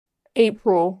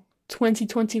April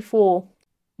 2024,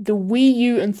 the Wii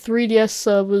U and 3DS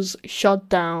servers shut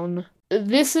down.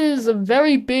 This is a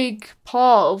very big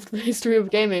part of the history of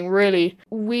gaming, really.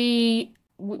 We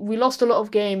lost a lot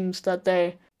of games that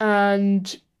day,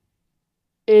 and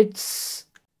it's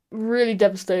really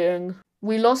devastating.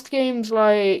 We lost games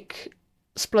like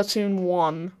Splatoon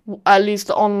 1, at least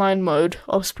the online mode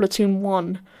of Splatoon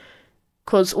 1,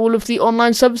 because all of the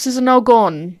online services are now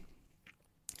gone.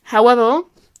 However,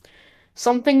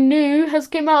 something new has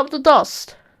come out of the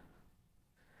dust.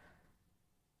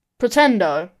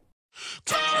 Pretendo.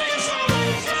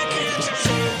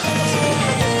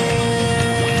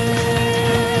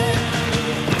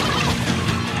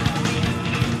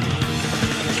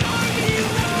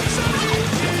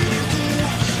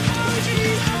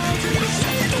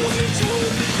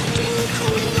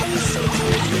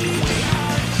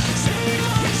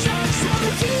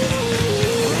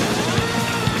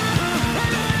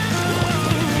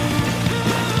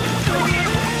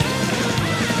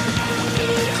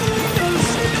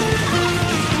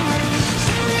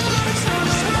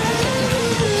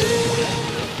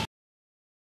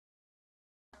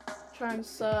 Try and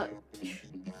search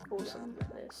for some of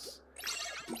this.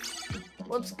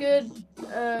 What's good,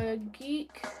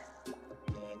 Geek?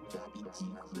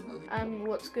 And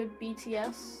what's good,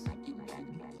 BTS?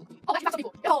 Oh, actually, found some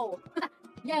people! Yo!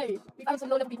 Yay! We found some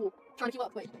low level people trying to keep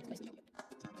up. Wait.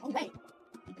 Oh, wait.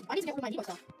 I need to get rid of my Nemo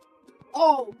stuff.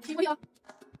 Oh, people here.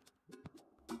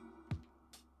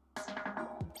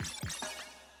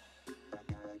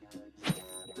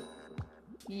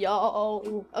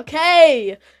 Yo,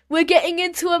 okay, we're getting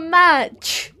into a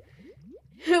match.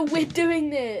 We're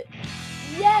doing it.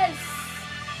 Yes,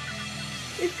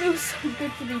 it feels so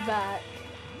good to be back.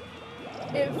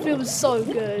 It feels so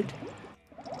good.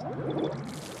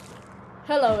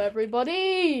 Hello,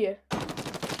 everybody.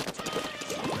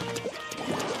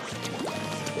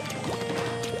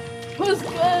 What's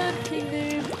good, King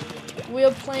Noob? We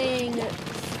are playing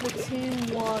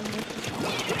Splatoon 1.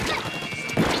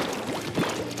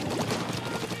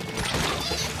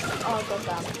 Oh,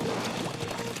 goddamn.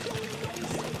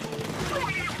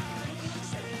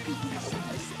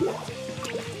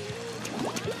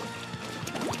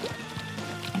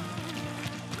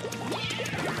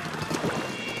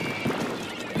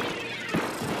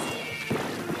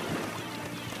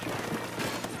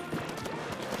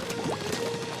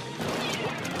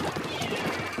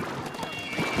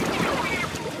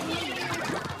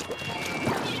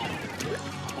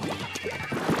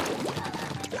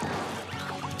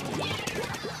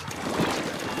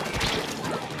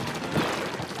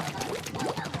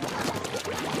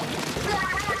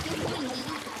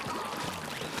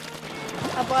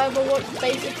 Have I ever watched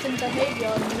Basics in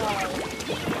Behavior? No.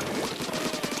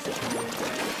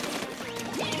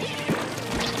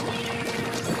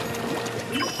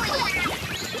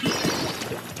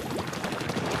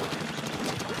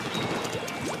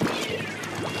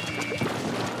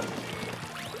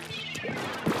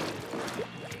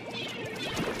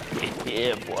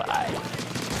 Yeah, boy.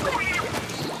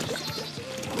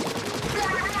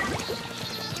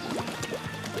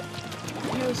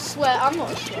 You swear? I'm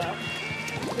not a swear.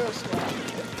 You're a swear.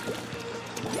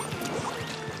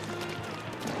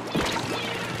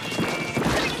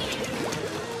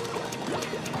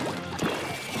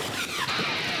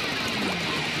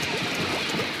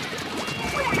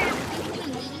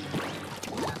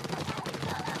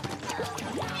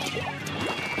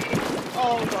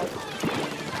 Oh god.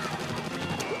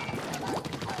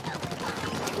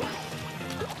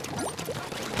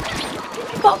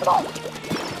 Come on!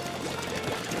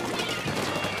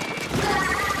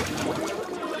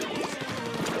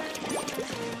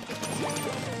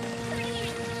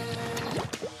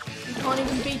 You can't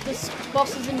even beat the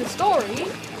bosses in the story?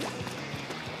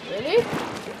 Really?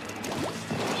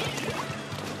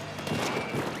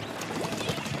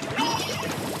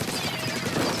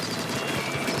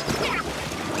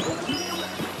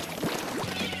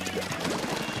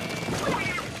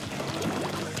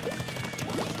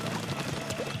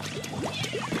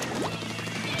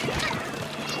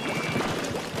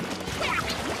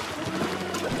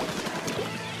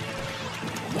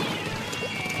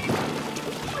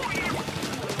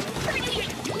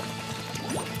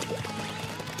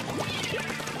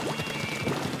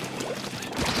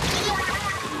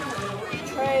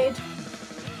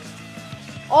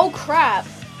 Oh crap!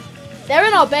 They're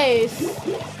in our base.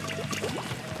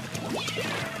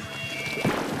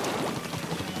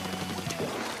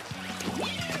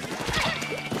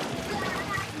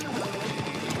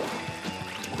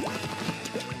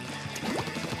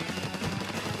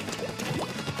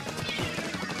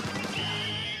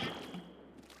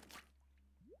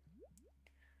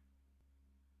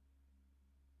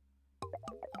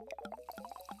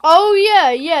 Oh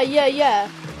yeah.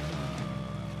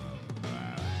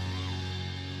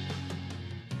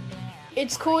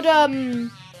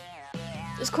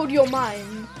 It's called Your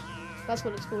Mind. That's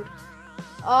what it's called.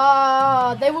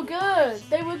 Ah, they were good.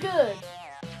 They were good.